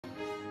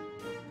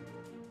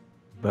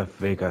Bei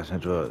Vegas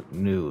Network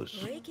News.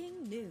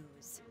 Breaking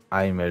news.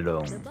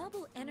 Einmeldung. The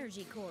bubble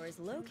energy core is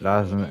located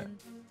Blasen in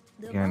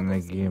the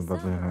Energie in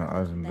bubbles near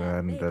Außen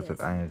werden Bad derzeit Vegas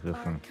are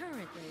eingegriffen.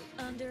 currently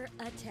under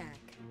attack.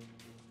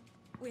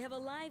 We have a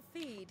live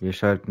feed. Wir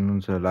schalten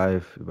unsere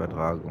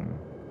Live-Übertragung.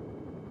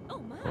 Oh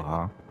my!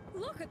 Oha.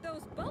 Look at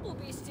those bubble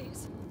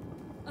beasties.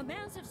 A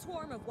massive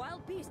swarm of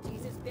wild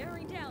beasties is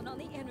bearing down on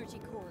the energy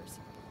cores.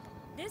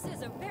 This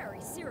is a very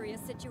serious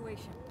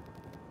situation.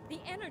 The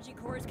energy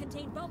cores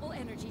contain bubble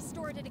energy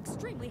stored at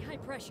extremely high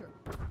pressure.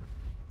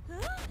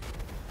 Huh?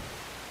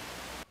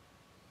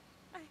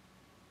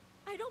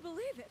 I don't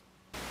believe it.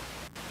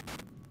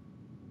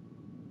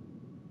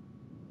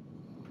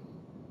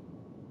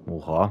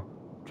 Oha.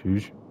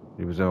 Tschüss.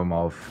 Ich bin selber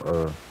mal auf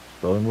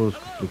Story-Modus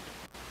geklickt.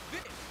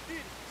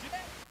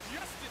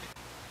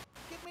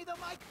 Give me the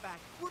mic back.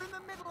 We're in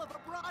the middle of a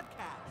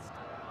broadcast.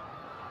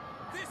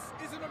 This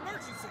is an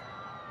emergency.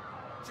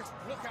 Just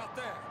look out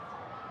there.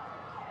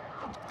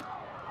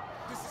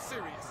 This is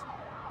serious.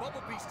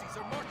 Bubble beasties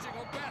are marching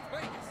on Bad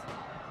Vegas. The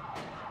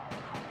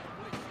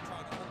police are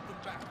trying to hold them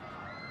back,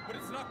 but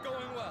it's not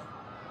going well.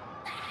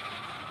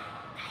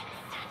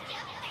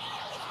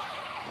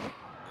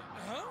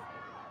 Huh?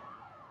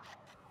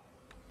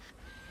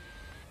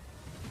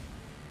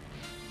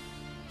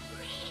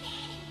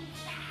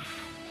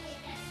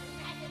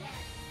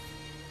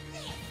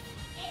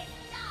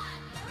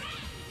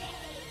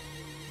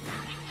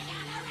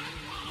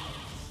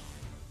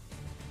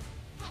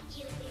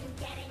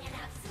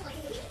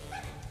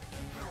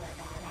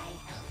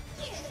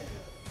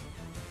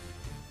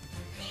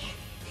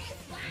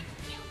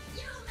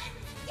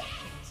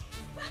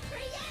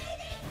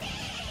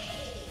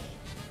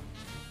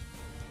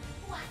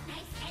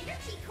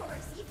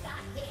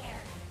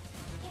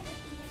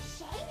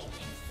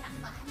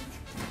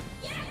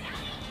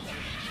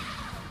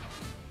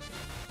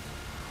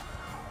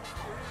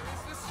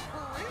 Is this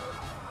for real?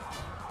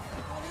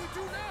 What do we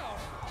do now?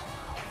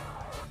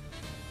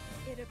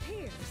 It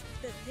appears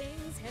that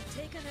things have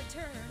taken a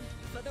turn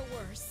for the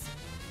worse.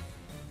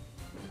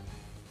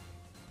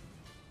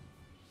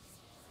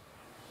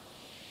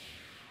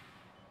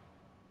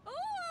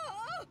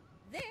 Oh!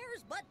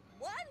 There's but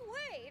one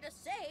way to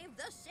save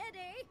the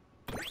city.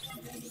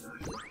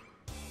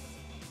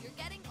 You're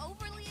getting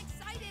overly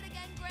excited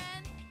again,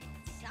 Gran.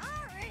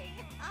 Sorry,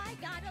 I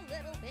got a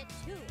little bit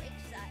too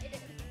excited.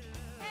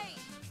 Hey,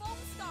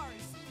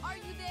 FOAMSTARS, are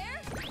you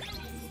there?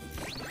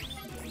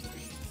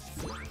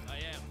 I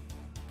am.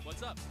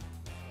 What's up?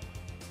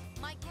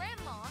 My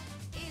grandma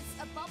is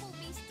a bubble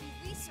beastie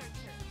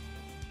researcher.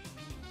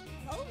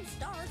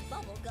 FOAMSTARS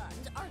bubble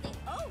guns are the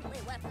only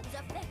weapons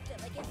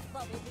effective against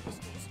bubble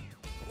beasties,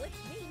 which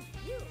means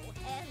you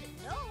and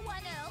no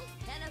one else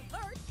can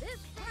avert this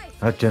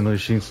crisis. Hat ja einen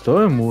richtigen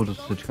Story-Modus,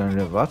 das hätte ich gar nicht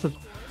erwartet.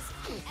 And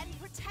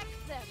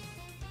protect them.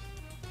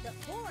 The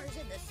cores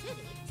in the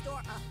city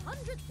store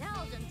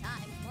 100,000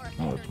 times more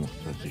Oh, jetzt energy macht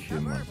than er the sich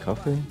hier mal einen suburban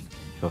Kaffee. ones.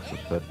 Ich hoffe,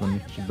 das hört man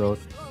nicht zu laut.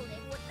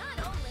 Exploding would not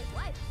only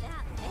wipe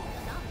Bad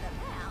Vegas off the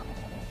map,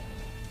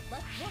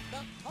 but put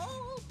the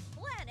whole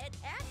planet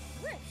at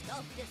risk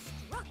of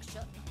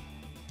destruction.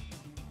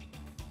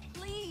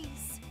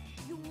 Please,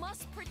 you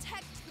must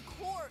protect the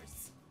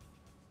cores.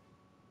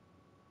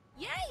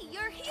 Yay,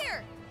 you're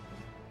here.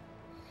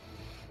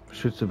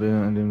 Beschütze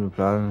Bedingungen, indem du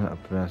Blasen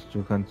abwehrst.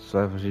 Du kannst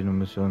zwei verschiedene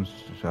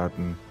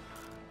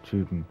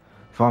Missionsschaden-Typen.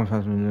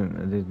 FOAMSTARS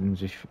erledigen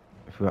sich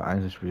für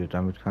Einzelspiele.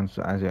 Damit kannst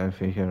du einzig eine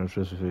Fähigkeit und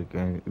Schlüssel für die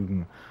Gänge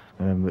üben,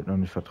 wenn du damit noch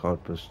nicht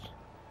vertraut bist.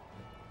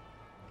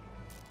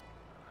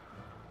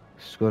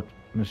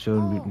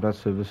 Scott-Missionen bieten Platz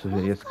für Wisse.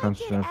 Jetzt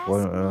kannst du deine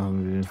Freunde oder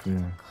Familie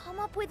spielen.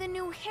 Come up with a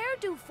new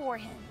hairdo for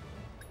him.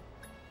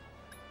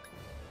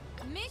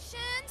 Mission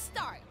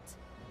start.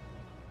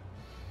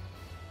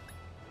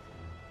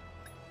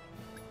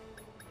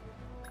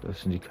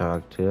 Das sind die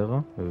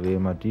Charaktere. Wir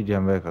wählen mal die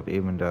haben wir ja gerade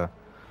eben in der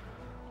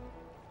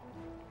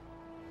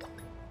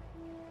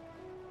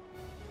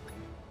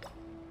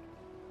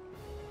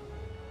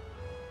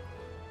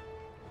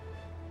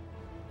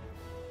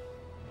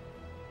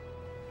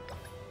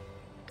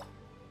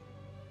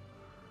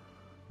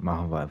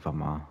machen wir einfach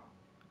mal.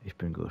 Ich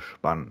bin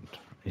gespannt.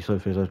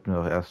 Vielleicht sollten wir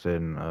auch erst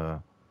den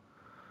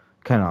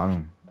keine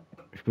Ahnung.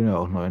 Ich bin ja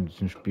auch noch in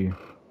diesem Spiel.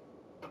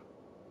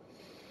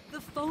 The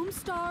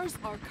FOAMSTARS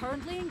are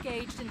currently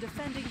engaged in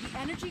defending the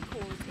energy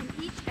cores in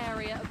each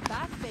area of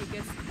Bad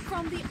Vegas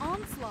from the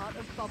onslaught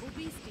of bubble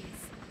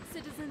beasties.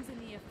 Citizens in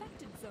the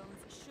affected zones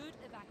should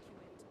evacuate.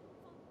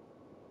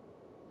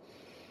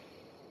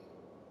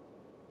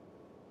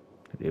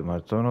 Eben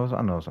hat es doch noch was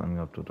anderes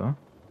angehabt, oder?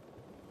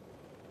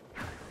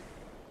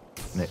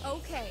 Nee.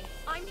 Okay,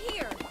 I'm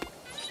here.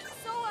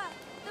 SOA,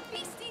 the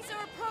beasties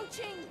are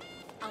approaching.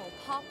 I'll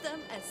pop them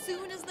as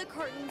soon as the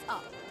curtain's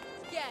up.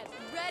 Get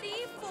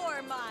ready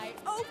for my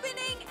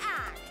opening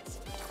act.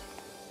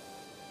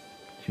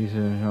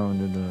 Schieße, schau,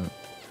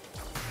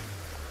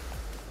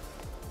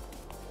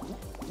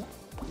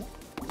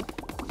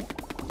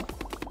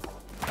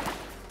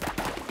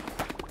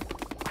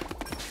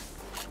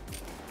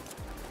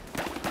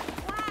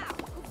 Wow,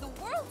 the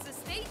world's a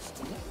stage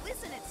to me,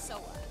 isn't it?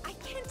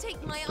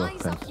 take my It's doch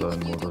eyes kein off you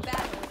when you do Story-Modus.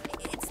 battle.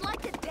 It's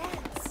like a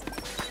dance.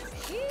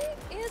 She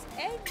is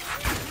a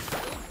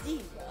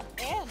diva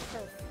and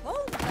her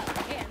phone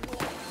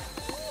handling.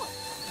 Ooh,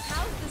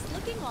 how's this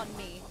looking on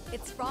me?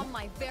 It's from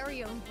my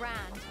very own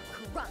brand,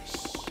 Crush.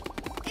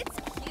 It's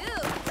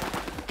cute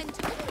and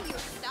totally your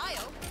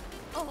style.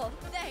 Oh,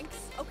 thanks.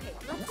 Okay,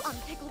 let's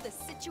unpickle this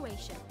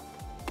situation.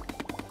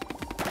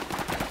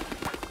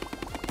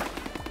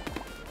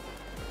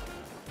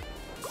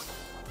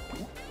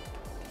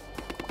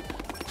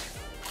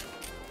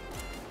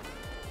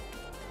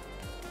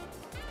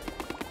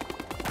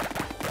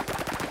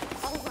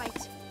 All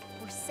right,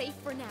 we're safe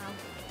for now.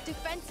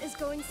 Defense is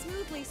going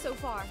smoothly so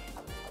far.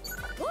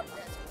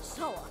 Goodness,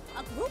 SOA,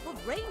 a group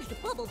of ranged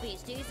bubble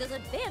beasties is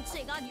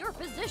advancing on your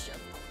position.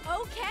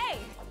 Okay,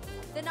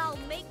 then I'll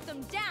make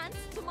them dance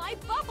to my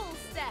bubble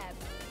step.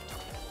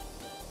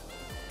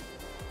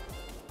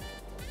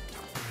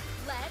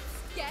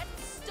 Let's get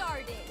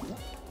started.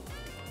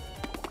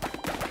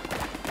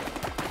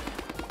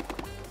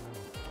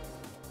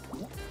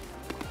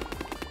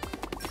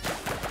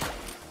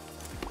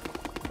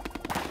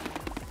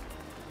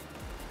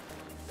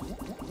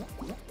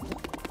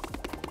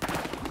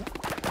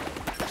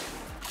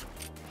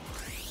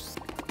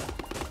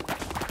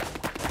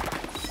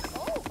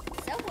 Oh,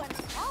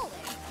 someone's calling.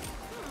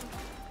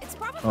 It's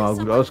probably Ah, gut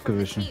someone from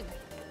the ausgewichen. team.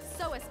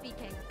 SOA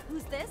speaking.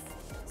 Who's this?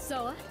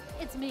 SOA,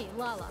 it's me,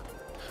 Lala.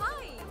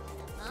 Hi.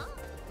 Huh?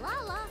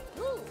 Lala,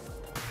 who?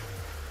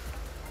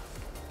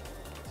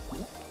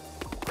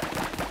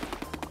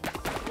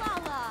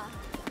 Lala,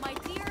 my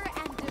dear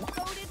and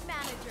devoted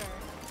manager.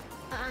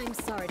 I'm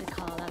sorry to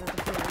call out of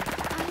the blue.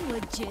 I'm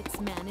Legit's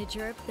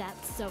manager of that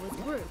SOA's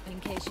group, in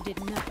case you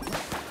didn't know.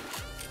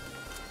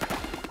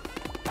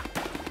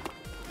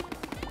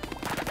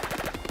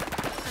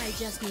 I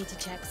just need to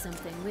check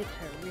something with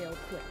her real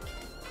quick.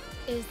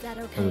 Is that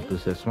okay? Also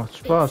bis jetzt macht's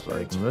Spaß It's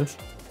urgent. eigentlich.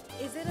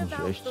 Is it Muss ich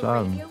about echt the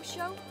sagen. radio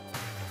show?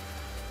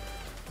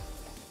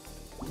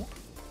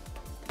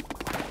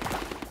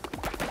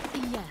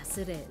 Yes,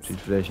 it is. Sieht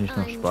vielleicht nicht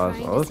nach I'm Spaß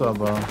trying to aus, see if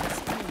we aber can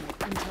postpone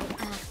it until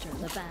after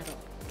the battle.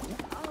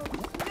 Oh,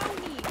 no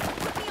need.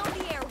 Put me on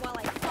the air while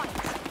I fight.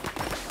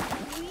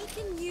 We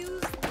can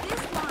use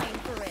this line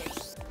for it.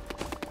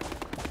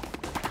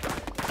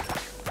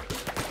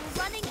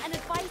 We're running an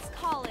advice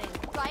calling,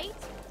 right?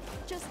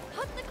 Just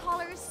put the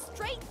callers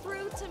straight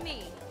through to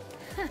me.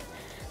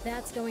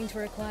 That's going to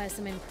require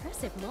some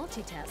impressive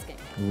multitasking.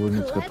 wir wurden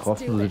jetzt Let's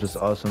getroffen. do So sieht this. es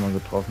aus, wenn man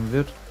getroffen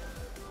wird.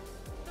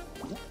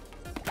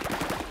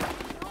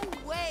 No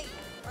way.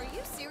 Are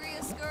you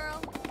serious,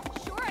 girl?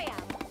 Sure I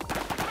am. I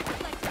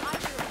can't neglect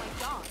either of my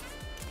dogs.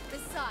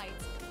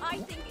 Besides, I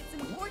think it's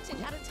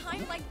important at a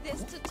time like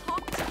this to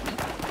talk to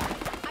people.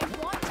 I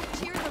want to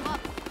cheer them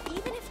up,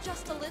 even if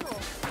just a little.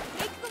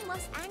 Make them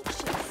less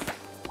anxious.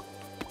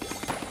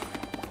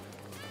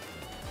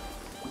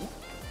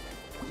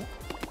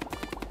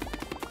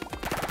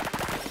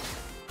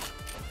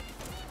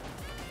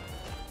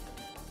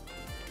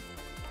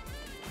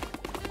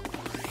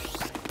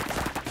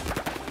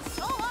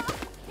 SOA,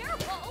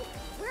 careful!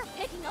 We're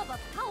picking up a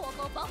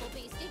powerful bubble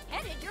beastie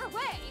headed your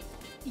way.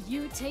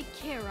 You take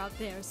care out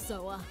there,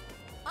 SOA.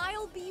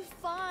 I'll be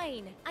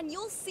fine, and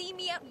you'll see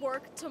me at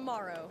work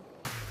tomorrow.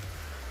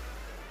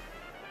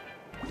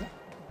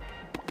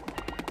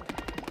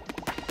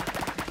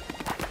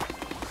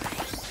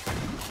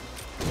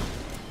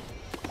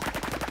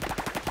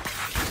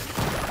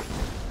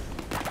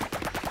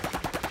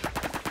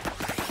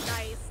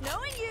 Nice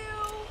knowing you!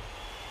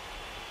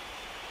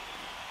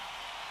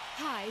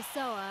 Hi,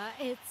 SOA.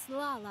 It's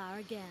Lala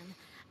again.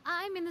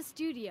 I'm in the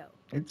studio.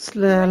 It's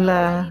Ready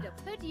Lala.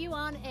 to put you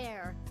on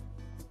air.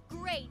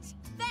 Great,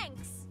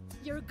 thanks!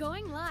 You're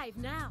going live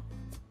now.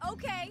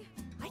 Okay.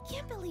 I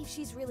can't believe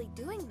she's really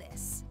doing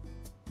this.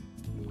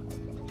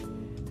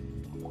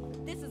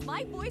 This is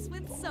my voice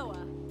with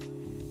SOA.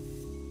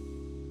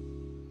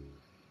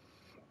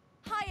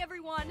 Hi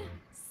everyone,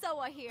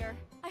 SOA here.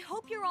 I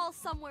hope you're all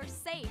somewhere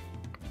safe.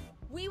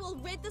 We will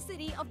rid the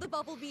city of the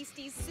bubble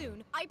beasties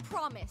soon, I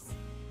promise.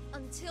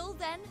 Until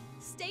then,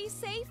 stay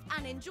safe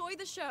and enjoy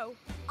the show.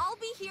 I'll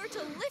be here to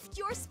lift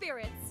your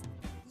spirits.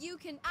 You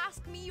can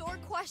ask me your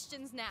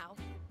questions now.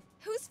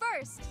 Who's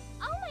first?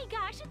 Oh my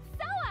gosh, it's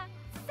SOA!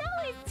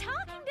 SOA is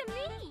talking to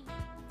me!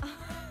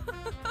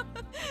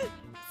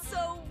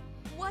 So,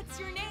 what's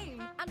your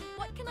name? And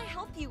what can I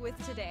help you with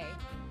today?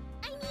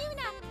 I'm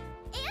Yuna,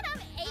 and I'm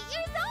 8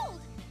 years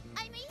old!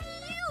 I'm a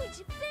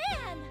huge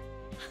fan!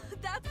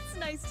 That's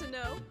nice to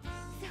know.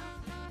 So,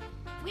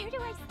 where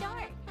do I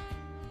start?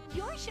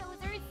 Your shows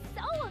are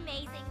so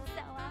amazing,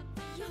 SOA!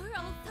 You're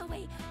also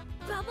a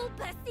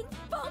bubble-busting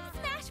foam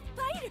smash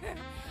fighter!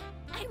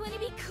 I want to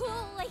be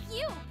cool like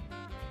you!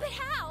 But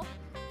how?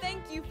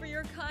 Thank you for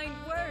your kind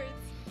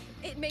words.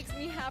 It makes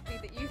me happy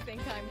that you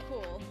think I'm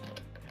cool.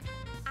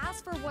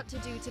 As for what to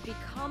do to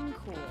become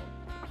cool,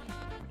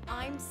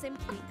 I'm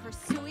simply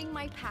pursuing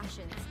my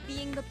passions,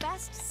 being the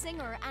best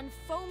singer and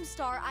foam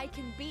star I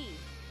can be.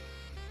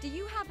 Do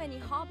you have any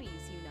hobbies,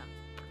 Yuna?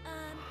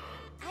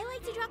 I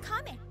like to draw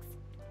comics.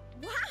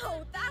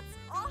 Wow, that's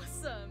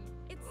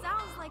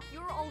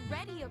You're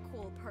already a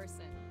cool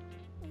person.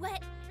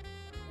 What?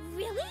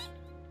 Really?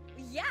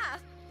 Yeah!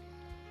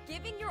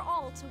 Giving your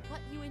all to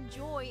what you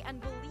enjoy and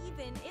believe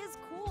in is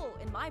cool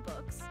in my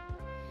books.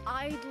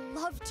 I'd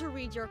love to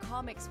read your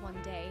comics one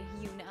day,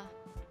 Yuna.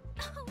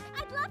 Oh,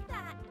 I'd love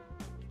that.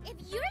 If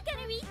you're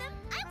gonna read them,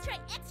 I'll try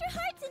extra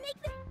hard to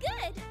make them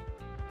good.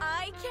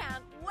 I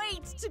can't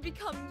wait to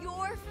become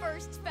your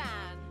first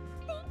fan.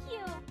 Thank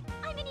you.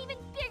 I'm an even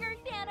bigger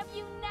fan of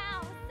you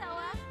now,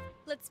 SOA.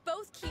 Let's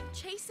both keep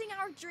chasing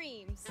our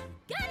dreams.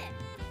 Got it!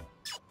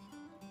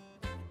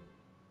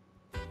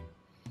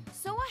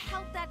 SOA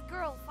helped that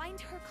girl find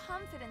her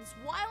confidence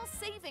while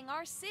saving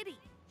our city.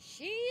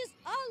 She's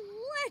a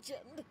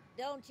legend,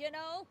 don't you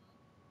know?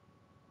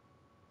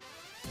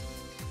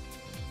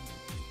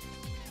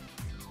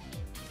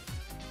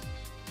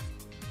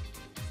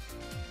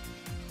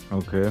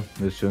 Okay,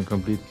 Mission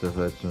complete, das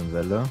war jetzt eine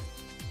Welle.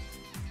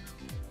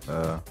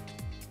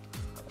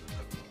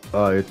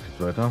 Jetzt geht's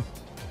weiter.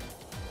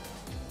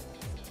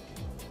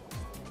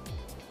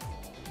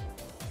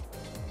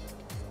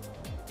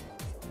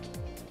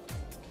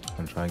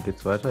 Anscheinend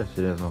geht's weiter. Ich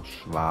sehe jetzt noch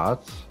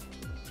schwarz.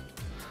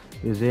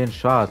 Wir sehen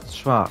schwarz,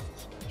 schwarz,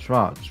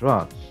 schwarz,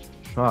 schwarz,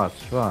 schwarz,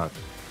 schwarz.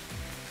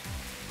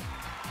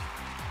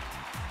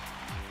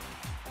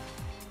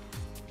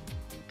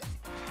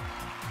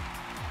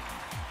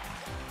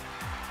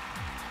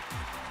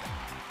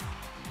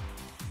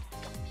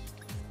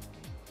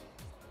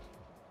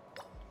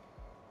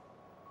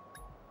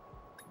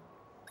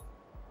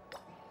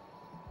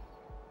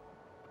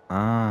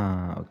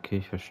 Ah, okay,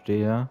 ich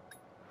verstehe.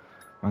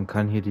 Man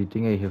kann hier die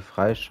Dinge hier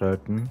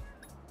freischalten.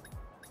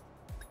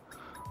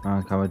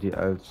 Dann kann man die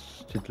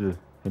als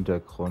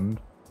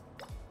Titelhintergrund.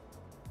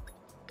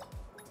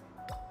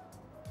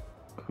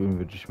 Grün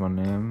würde ich mal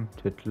nehmen.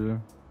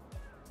 Titel.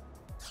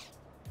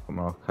 Kann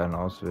man auch keinen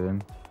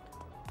auswählen.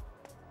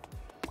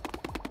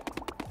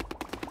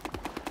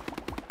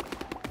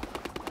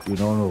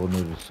 Genau eine Runde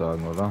würde ich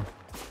sagen, oder?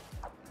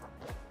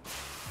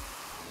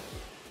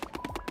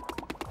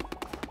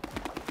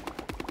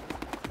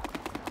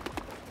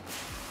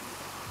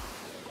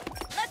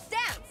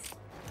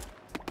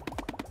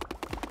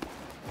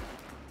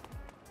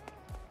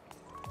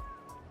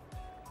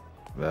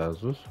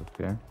 Versus,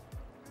 okay.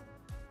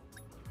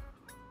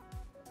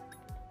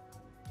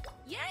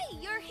 Yay,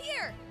 you're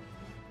here.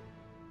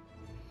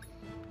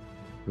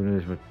 Würde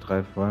ich mit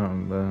 3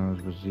 Freunden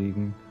und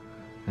besiegen.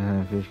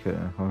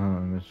 Fähigkeiten einer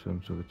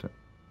Mission zugeteilt.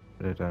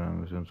 Deiner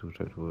Mission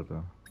zugeteilt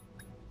wurde.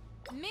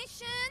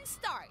 Mission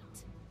start.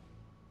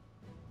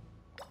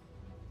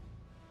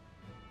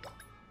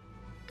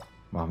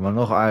 Machen wir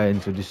noch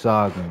eins, würde ich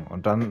sagen.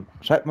 Und dann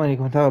schreibt mal in die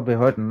Kommentare, ob ihr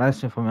heute einen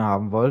Livestream von mir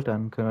haben wollt.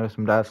 Dann können wir das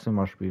im Livestream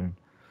mal spielen.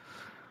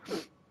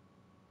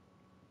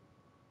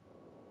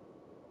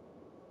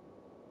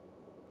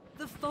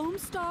 The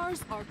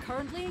FOAMSTARS are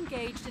currently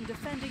engaged in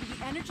defending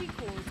the energy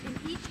cores in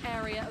each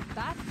area of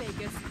Bath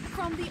Vegas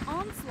from the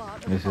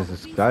onslaught of Ist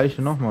das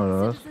gleiche nochmal,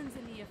 oder was? citizens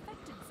in the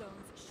affected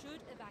zones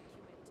should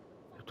evacuate.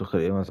 Ich hab doch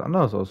gerade irgendwas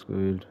anderes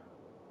ausgewählt.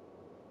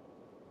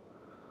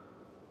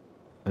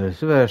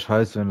 Es wäre ja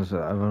scheiße, wenn das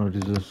einfach nur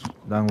diese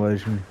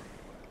langweiligen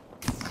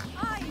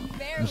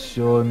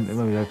Missionen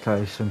immer wieder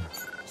gleich sind.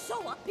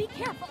 SOA, be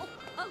careful!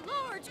 A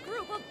large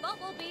group of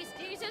bubble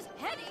beasties is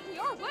heading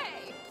your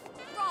way!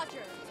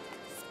 Roger.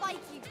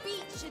 Spiky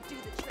Beat should do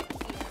the trick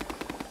here.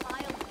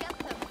 I'll get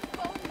them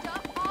foamed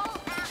up all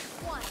at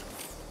once.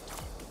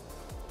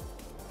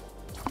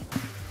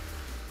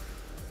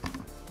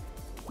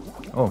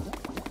 Oh.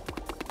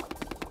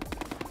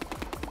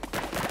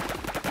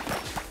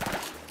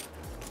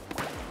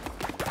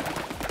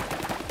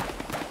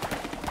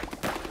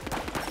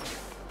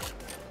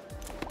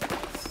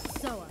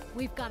 SOA,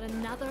 we've got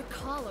another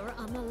caller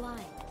on the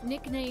line.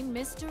 Nickname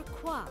Mr.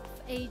 Quaff,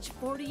 age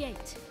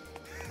 48.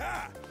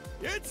 Ha!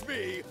 It's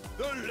me,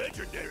 the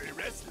legendary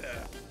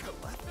wrestler.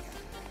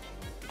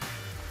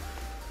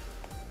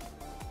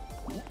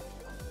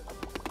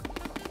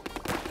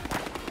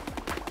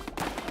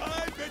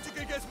 I bet you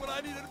can guess what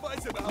I need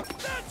advice about.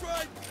 That's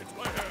right, it's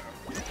my hair.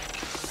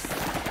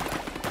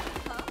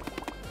 Huh?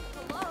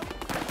 Hello?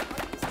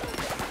 Are you still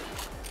there?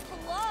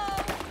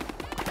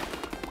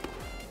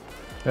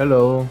 Hello?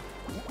 Hello.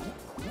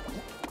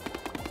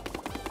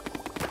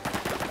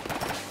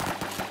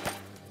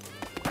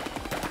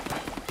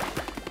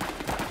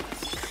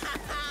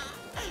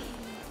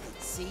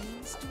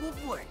 Seems to have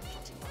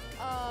worked.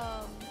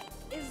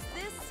 Is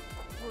this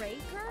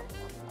Breaker?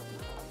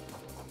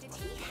 Did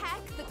he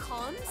hack the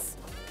comms?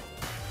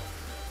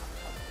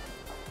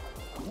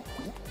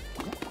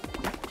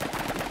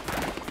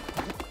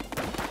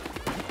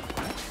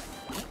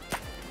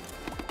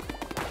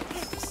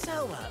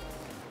 SOA,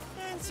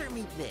 answer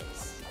me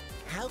this.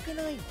 How can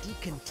I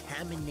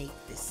decontaminate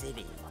the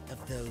city of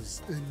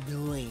those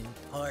annoying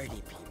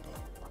party people?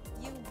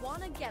 You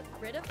wanna get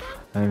rid of them?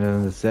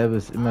 Wenn dasselbe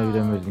ist immer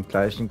wieder mit den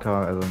gleichen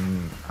Charakter, also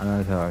einem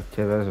anderen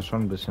Charakter, wäre das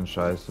schon ein bisschen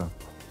scheiße.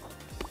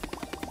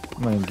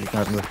 Immerhin, die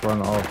hatten wir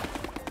vorhin auch.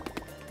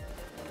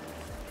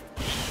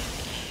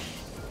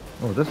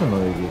 Oh, das sind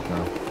neue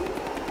Gegner.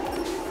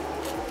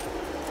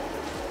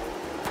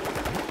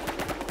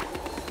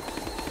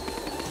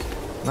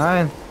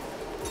 Nein!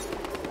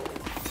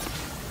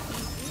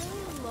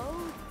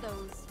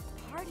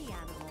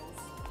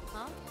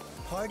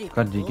 Party Ich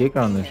kann die people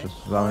Gegner and nicht, das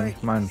war aber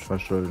nicht mein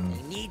Verschulden.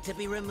 they need to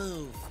be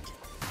removed.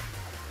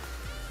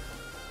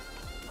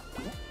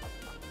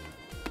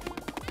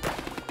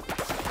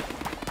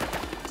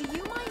 Do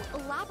you mind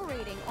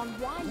elaborating on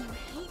why you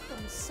hate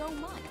them so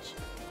much?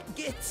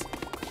 It's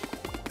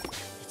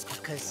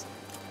because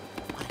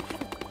I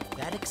had a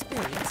bad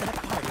experience at a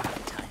party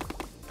one time.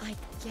 I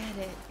get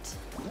it.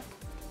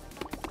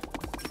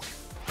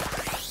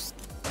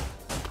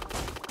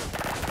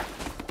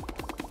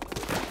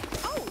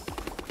 Oh,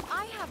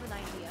 I have an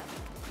idea.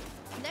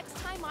 Next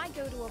time I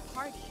go to a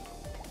party,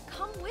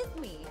 come with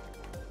me.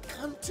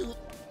 Come to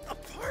a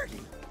party.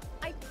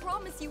 I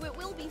promise you it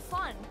will be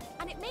fun,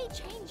 and it may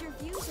change your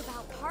views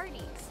about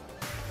parties.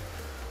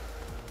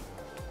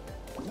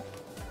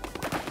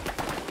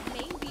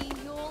 Maybe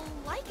you'll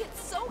like it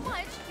so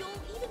much you'll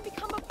even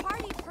become a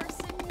party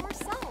person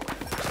yourself.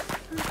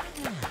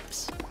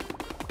 Perhaps.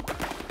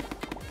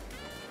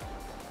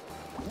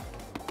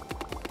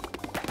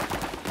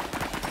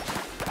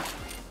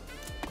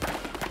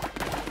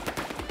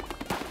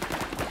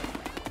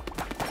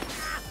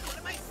 What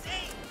am I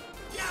saying?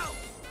 No!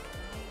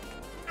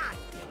 I'm not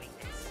doing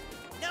this.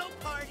 No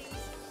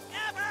parties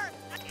ever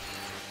again.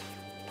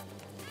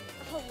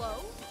 Hello?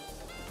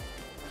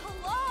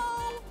 Hello?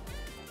 I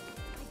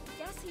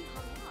guess he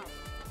hung up.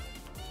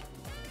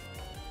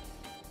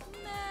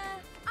 Nah,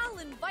 I'll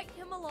invite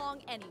him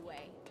along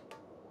anyway.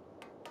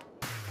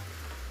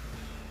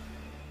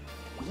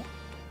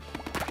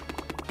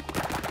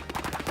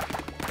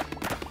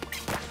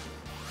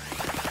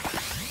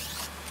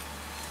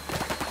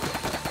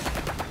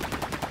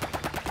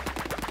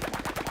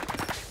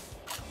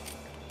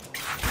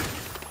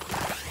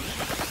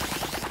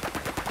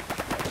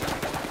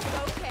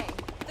 Okay,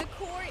 the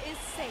core is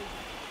safe.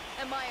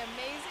 Am I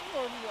amazing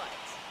or what?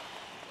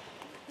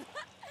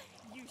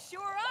 You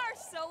sure are,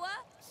 SOA.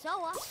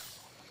 SOA,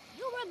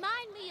 you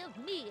remind me of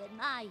me in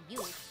my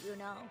youth, you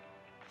know.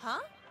 Huh?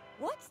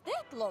 What's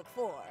that look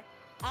for?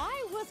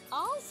 I was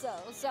also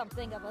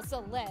something of a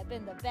celeb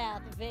in the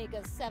Bath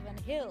Vegas 7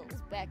 Hills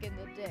back in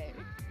the day.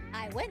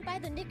 I went by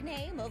the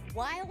nickname of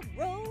Wild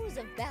Rose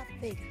of Bath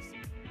Vegas.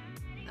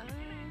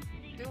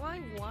 Do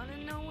I want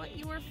to know what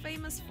you were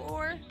famous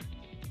for?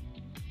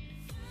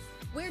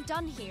 We're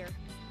done here,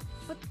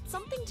 but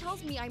something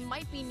tells me I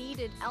might be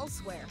needed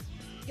elsewhere.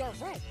 You're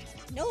right.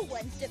 No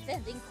one's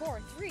defending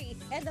Core 3,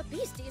 and the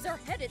beasties are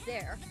headed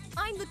there.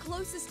 I'm the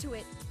closest to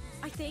it,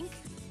 I think.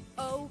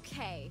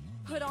 Okay,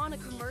 put on a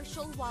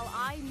commercial while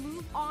I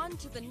move on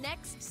to the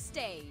next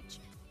stage.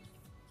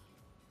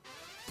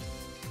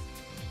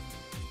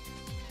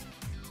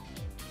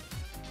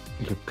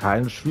 Ich habe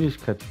keine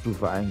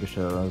Schwierigkeitsstufe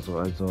eingestellt oder so,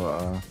 also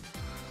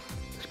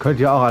das könnt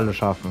ihr auch alle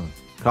schaffen.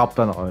 Glaubt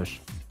an euch.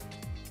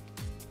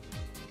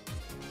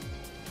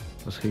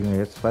 Was kriegen wir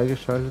jetzt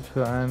freigeschaltet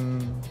für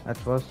ein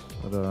etwas?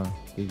 Oder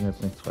kriegen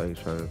jetzt nichts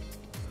freigeschaltet?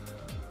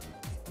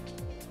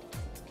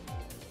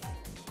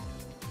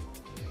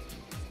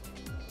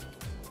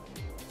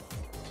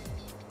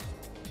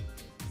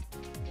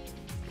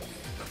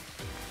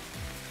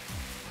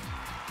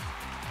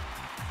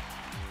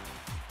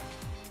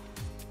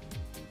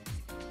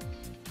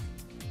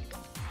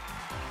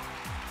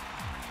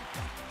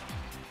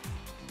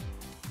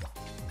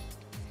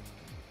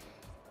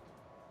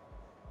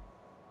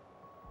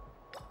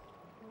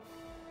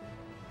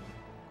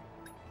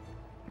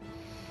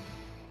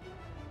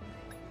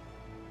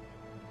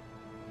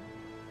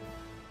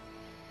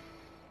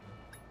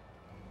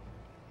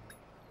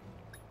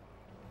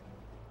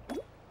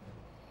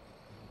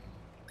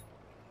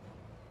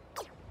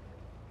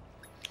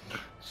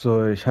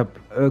 So, ich habe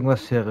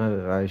irgendwas hier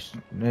erreicht.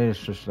 Nee,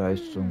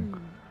 Schussleistung.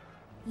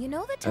 You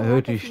know the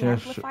Erhöht die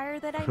telepathy amplifier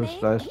that I made?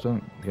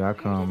 Schussleistung. Ja,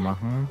 kann man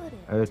machen.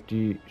 Erhöht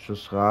die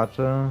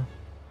Schussrate.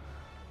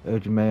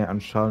 Erhöht die Menge an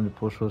Schaden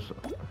pro Schuss.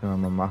 Kann man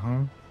mal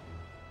machen.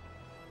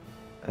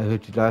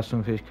 Erhöht die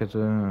Leistungsfähigkeit.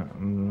 Erhöht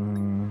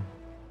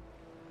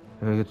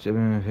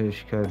die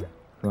Fähigkeit.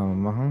 Kann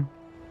man mal machen.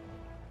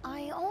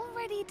 I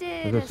already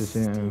did a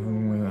steel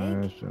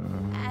wig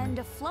and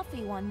a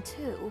fluffy one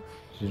too.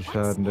 Den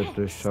Schaden, der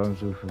durch Schaden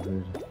zugefügt.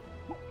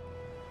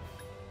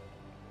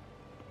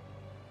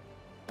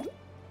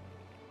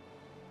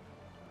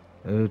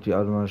 Erhöht die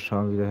automatische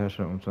Schaden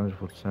wiederherstellung um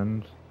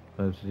 20%.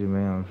 Also die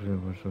Menge an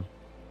Schuss.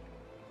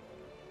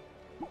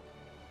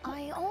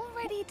 I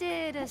already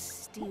did a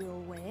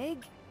steel wig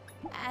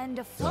and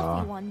a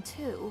fluffy one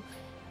too.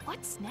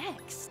 What's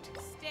next?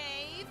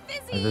 Stay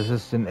busy. Also das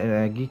ist den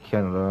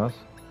Energiekern oder was?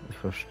 Ich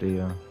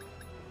verstehe.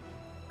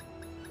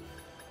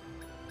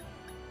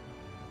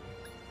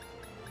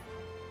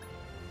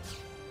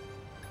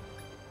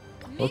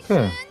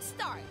 Okay.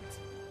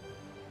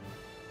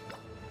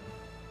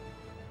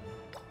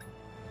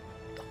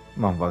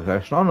 Machen wir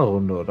gleich noch eine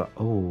Runde, oder?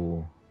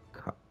 Oh.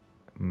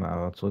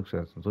 Mal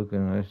zurücksetzen. Zurück in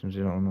den rechten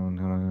Stehen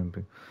und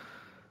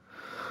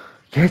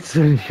Jetzt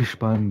bin ich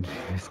gespannt.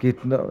 Es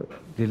geht noch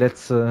die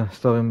letzte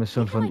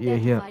Story-Mission von ihr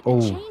hier. Oh,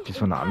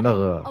 diesmal eine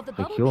andere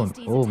Region.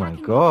 Oh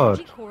mein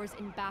Gott.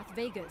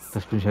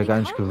 Das bin ich ja gar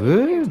nicht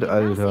gewöhnt,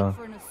 Alter.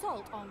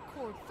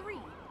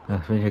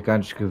 Das bin ich ja gar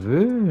nicht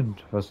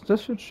gewöhnt. Was ist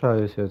das für ein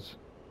Scheiß jetzt?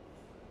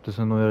 Das ist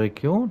eine neue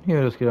Region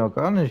hier. Das geht auch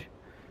gar nicht.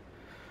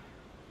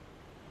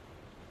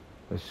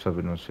 Das ist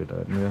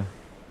Verbindungsfehler. Ne.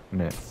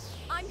 Nee.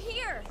 I'm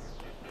here,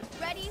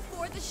 ready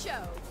for the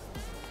show.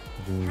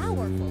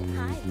 Powerful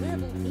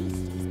high-level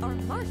beasties are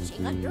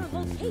marching at your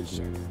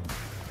location.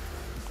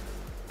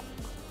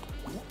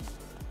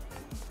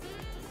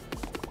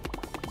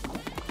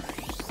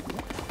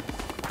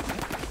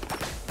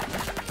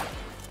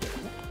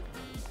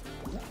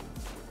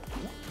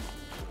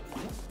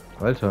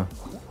 Alter.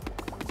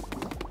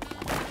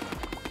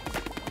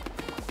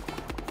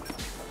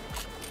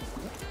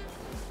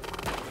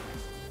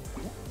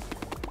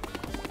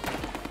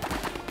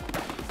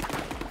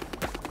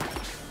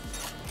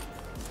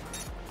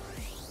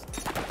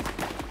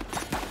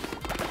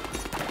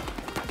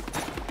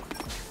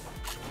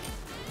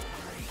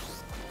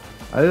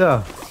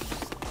 Alter.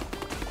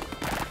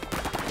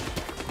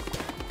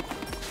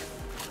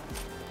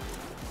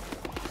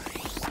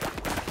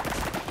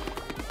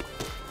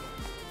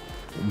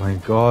 Oh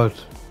mein Gott.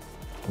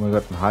 Oh mein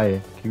Gott, ein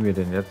Hai. Kriegen wir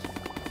den jetzt?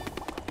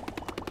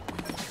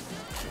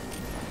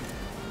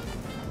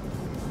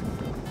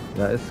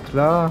 Ja, ist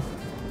klar.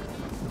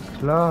 Ist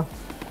klar.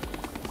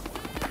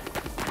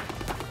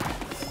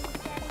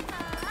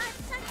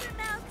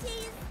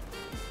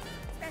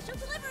 Special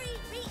delivery,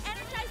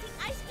 re-energizing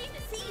ice cream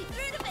to see you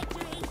through to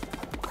victory.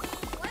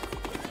 Once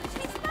it hits your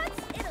taste buds,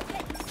 it'll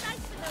get you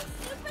psyched for those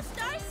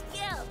superstar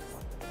skills.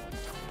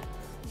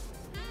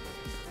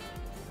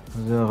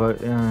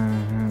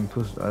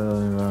 Pusht alle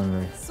den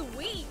Wagen weg.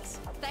 Sweet.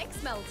 Thanks,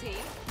 Melty.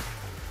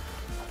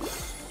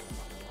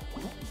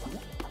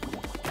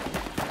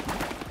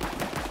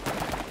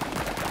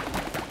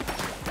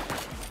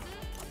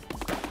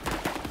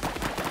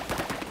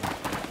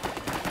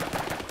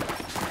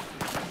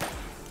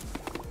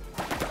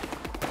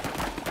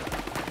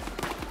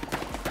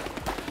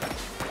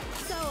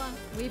 SOA,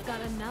 we've got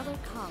another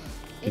caller.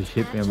 Ich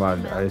heb mir mal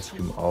ein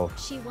Eiscreme auf.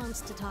 She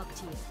wants to talk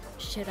to you.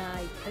 Should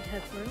I put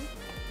her through?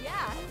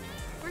 Yeah,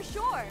 for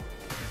sure.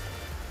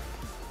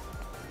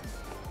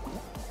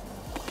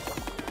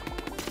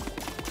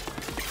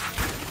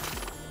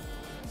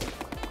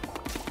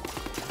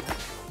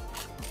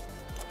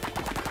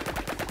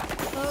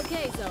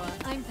 Okay, SOA,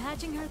 I'm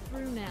patching her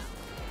through now.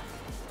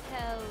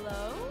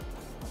 Hello?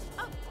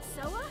 Oh,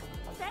 SOA?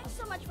 Thanks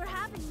so much for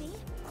having me.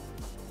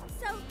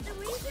 So, the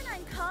reason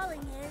I'm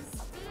calling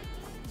is...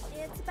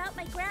 it's about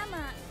my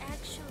grandma,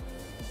 actually.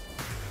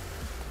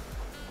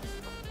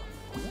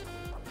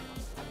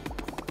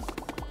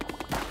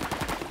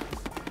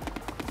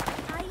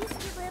 I used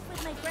to live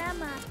with my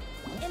grandma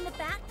in the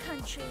back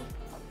country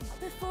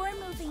before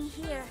moving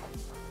here.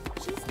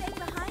 She stayed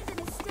behind and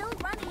is still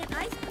running an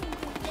ice cream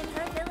booth in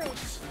her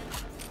village.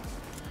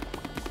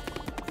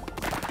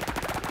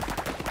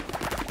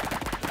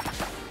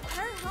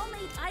 Her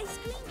homemade ice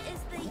cream is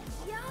the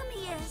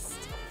yummiest.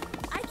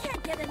 I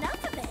can't get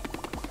enough of it.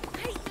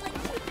 I eat like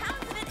 2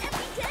 pounds of it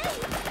every day.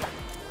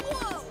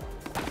 Whoa!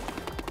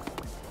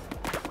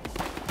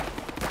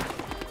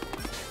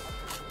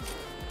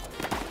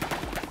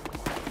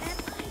 And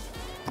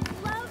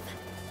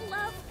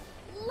I'd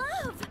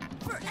love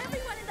for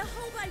everyone in the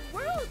whole wide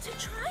world to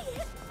try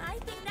it. I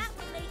think that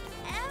would make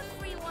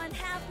everyone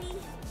happy,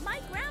 my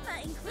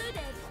grandma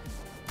included.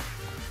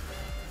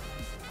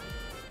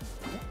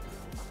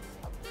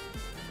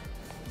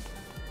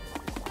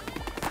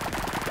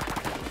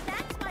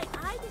 That's why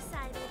I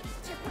decided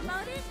to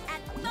promote it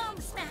at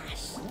Foam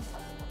Smash.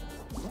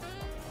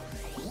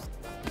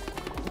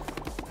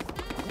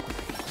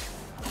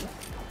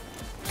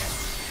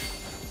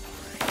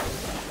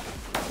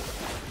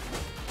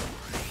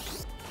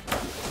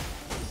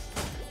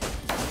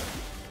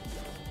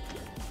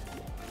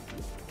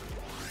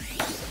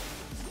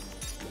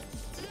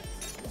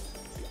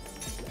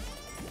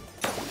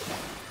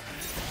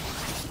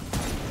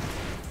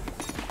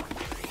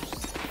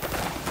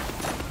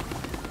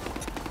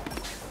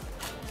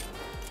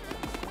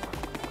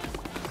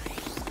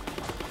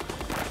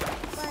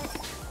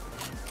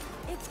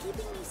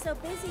 Keeping me so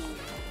busy,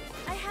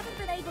 I haven't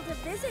been able to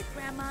visit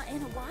Grandma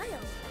in a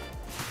while.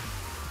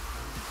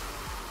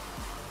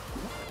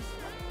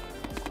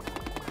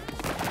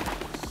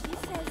 She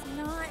says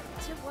not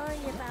to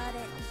worry about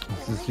it.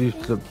 Das ist wie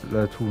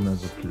Splatoon,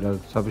 also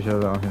das habe ich ja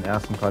auch den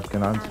ersten Part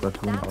genannt,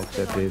 Splatoon auf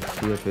der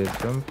PS4,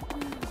 PS5.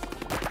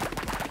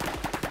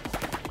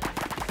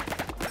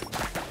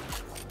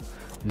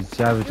 Dieses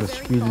Jahr wird das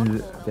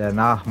Spiel der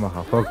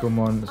Nachmacher.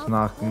 Pokémon ist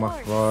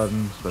nachgemacht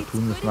worden,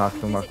 Splatoon ist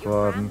nachgemacht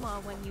worden.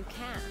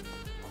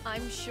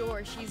 I'm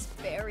sure she's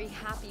very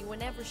happy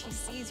whenever she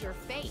sees your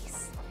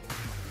face.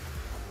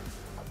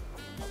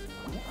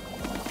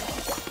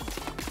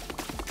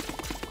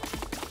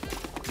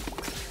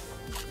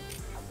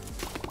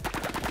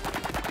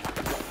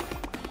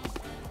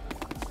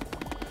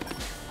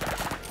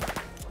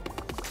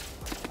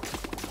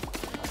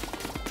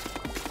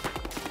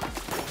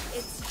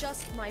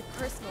 just my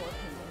personal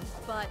opinion,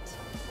 but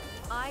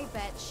I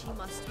bet she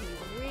must be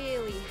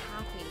really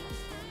happy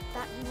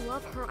that you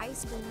love her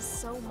ice cream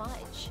so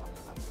much,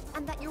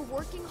 and that you're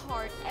working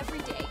hard every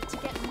day to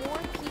get more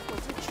people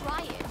to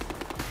try it.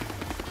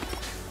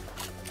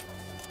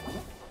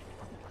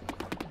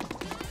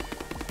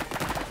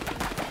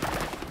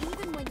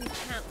 Even when you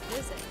can't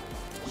visit,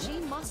 she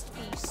must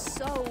be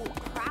so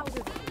proud of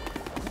you.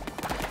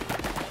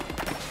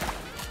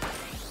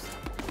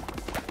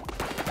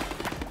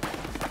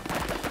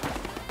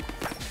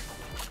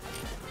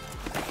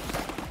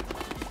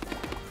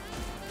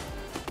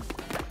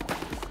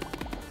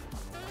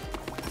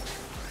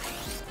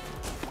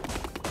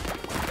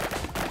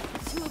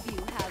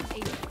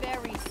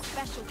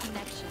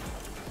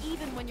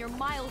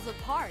 Miles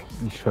apart.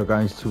 Ich höre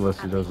gar nicht zu, was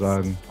sie da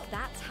sagen.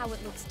 That's how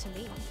it looks to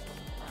me.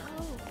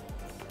 Oh.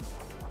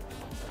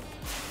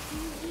 Do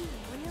you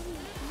really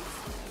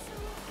think so?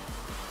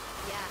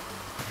 Yeah.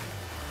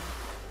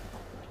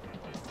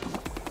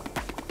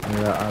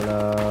 Der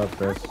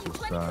allerbeste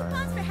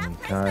sein.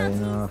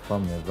 Keiner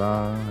von mir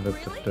war.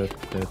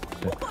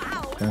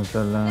 Ganz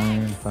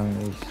allein fang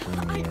ich zu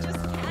mir.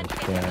 Ich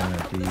kenne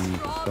die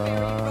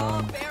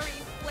Gefahr.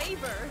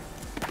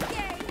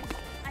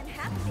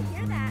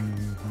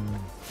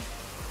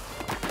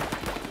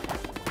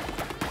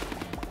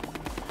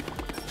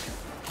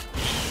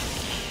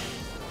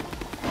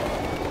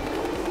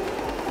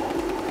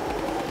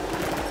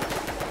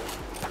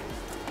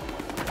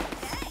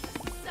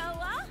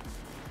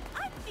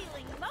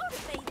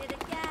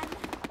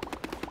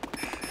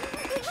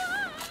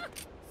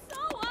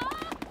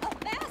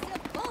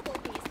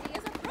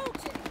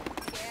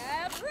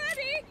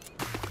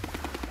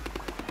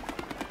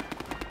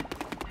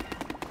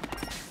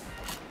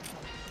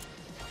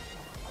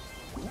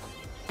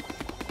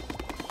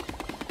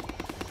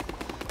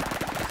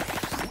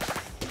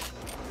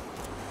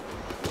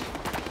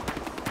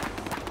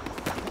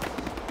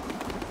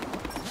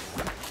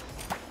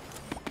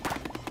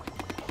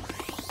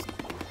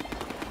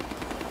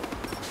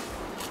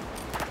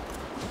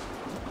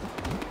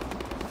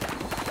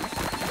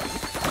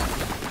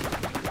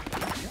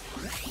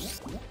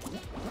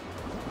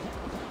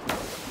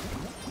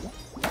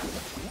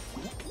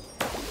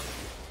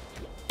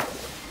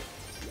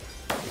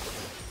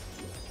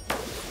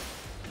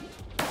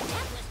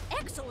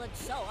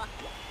 SOA.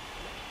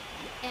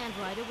 And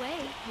right away,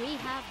 we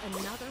have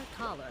another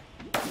caller.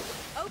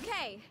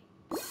 Okay.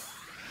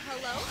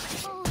 Hello?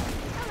 Oh,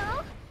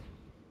 hello?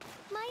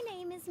 My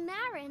name is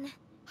Marin.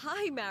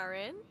 Hi,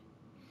 Marin.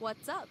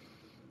 What's up?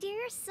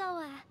 Dear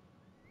SOA,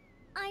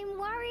 I'm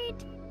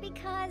worried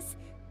because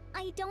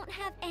I don't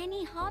have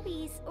any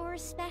hobbies or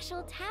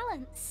special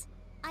talents.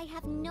 I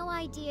have no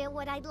idea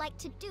what I'd like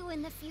to do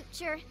in the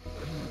future.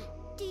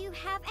 Do you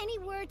have any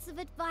words of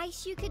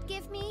advice you could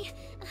give me?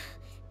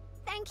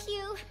 Thank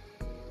you.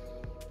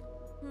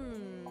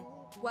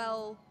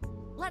 Well,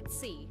 let's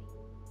see.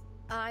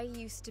 I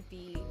used to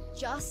be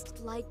just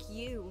like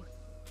you.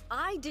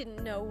 I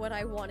didn't know what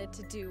I wanted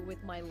to do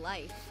with my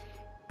life.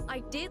 I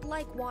did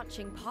like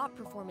watching pop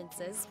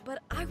performances,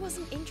 but I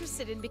wasn't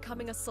interested in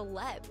becoming a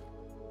celeb.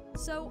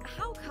 So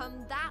how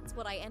come that's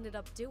what I ended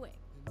up doing?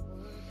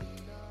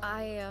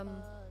 I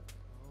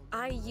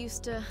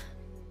used to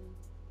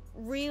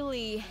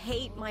really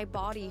hate my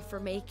body for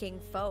making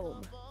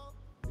foam.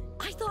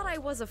 I thought I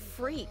was a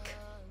freak.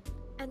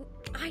 And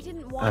I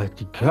didn't want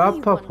Die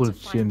Körper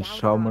produzieren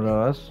Schaum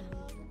oder was?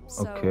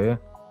 Okay.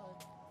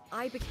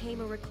 I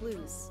became a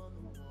recluse.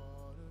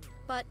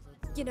 But,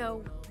 you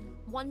know,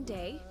 one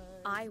day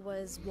I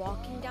was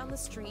walking down the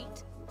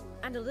street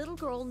and a little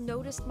girl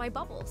noticed my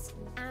bubbles.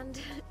 And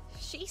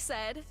she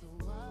said,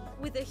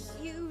 with a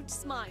huge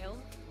smile,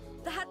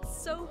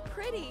 "That's so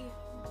pretty.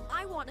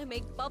 I want to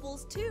make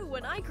bubbles too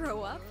when I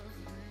grow up."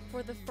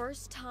 For the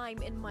first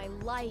time in my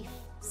life,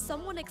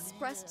 someone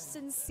expressed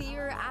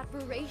sincere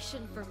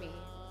admiration for me.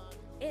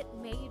 It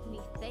made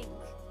me think.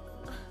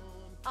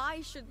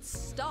 I should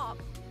stop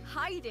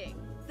hiding,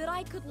 that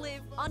I could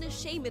live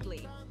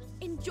unashamedly,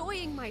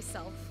 enjoying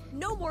myself,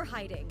 no more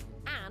hiding.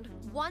 And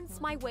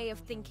once my way of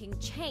thinking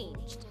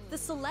changed, the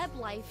celeb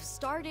life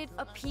started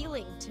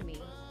appealing to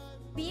me.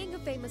 Being a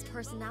famous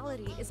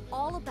personality is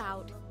all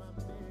about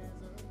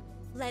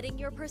letting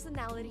your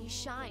personality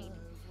shine.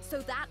 So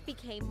that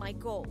became my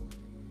goal.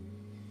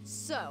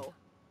 So,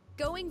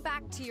 going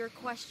back to your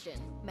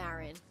question,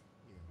 Marin,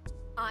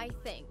 I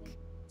think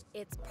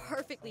it's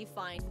perfectly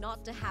fine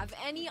not to have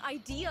any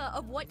idea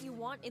of what you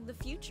want in the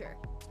future.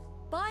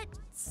 But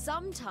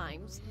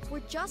sometimes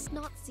we're just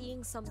not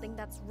seeing something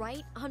that's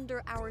right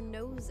under our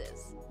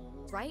noses.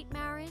 Right,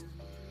 Marin?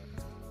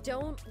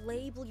 Don't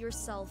label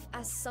yourself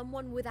as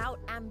someone without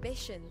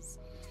ambitions.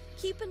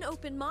 Keep an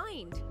open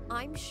mind.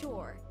 I'm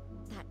sure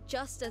that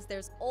just as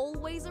there's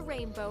always a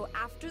rainbow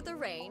after the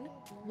rain,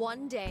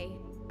 one day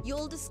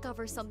you'll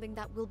discover something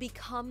that will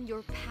become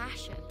your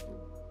passion.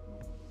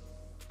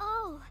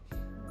 Oh,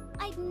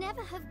 I'd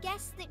never have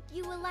guessed that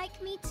you were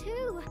like me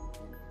too.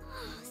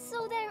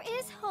 So there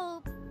is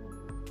hope.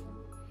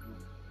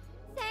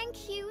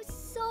 Thank you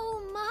so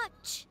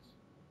much.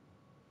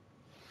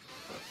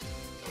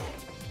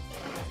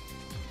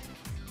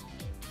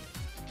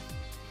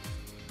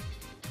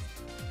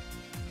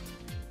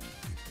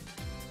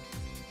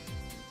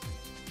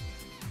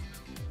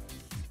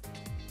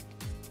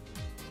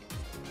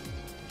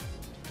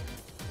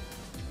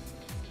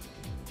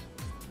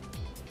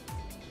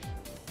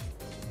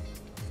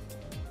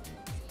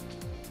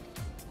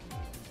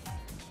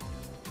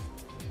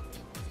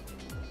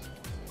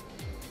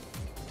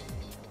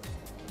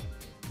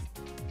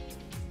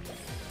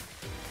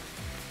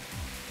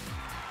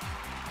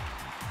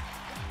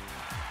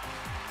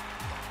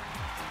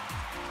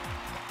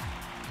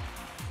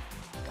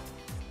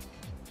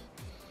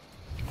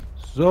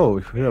 So,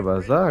 ich würde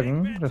aber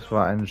sagen, das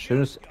war ein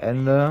schönes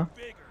Ende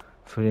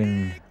für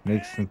den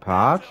nächsten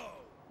Part.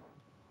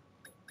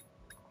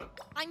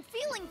 I'm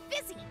feeling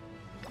busy.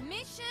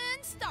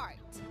 Mission start.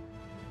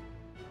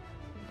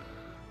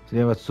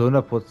 Sehen wir zu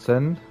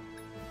 100%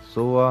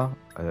 SOA,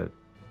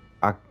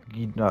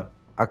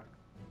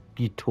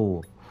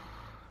 Agito,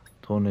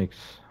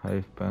 Tronics,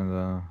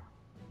 Halfbänder,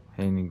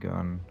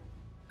 Hennigan.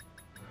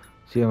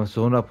 Sehen wir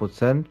zu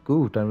 100%.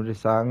 Gut, dann würde ich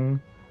sagen,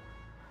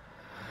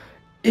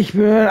 ich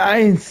bin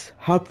 1.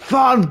 Habt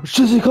Fun.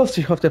 Tschüss, ich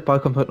hoffe, der Ball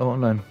kommt heute noch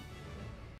online.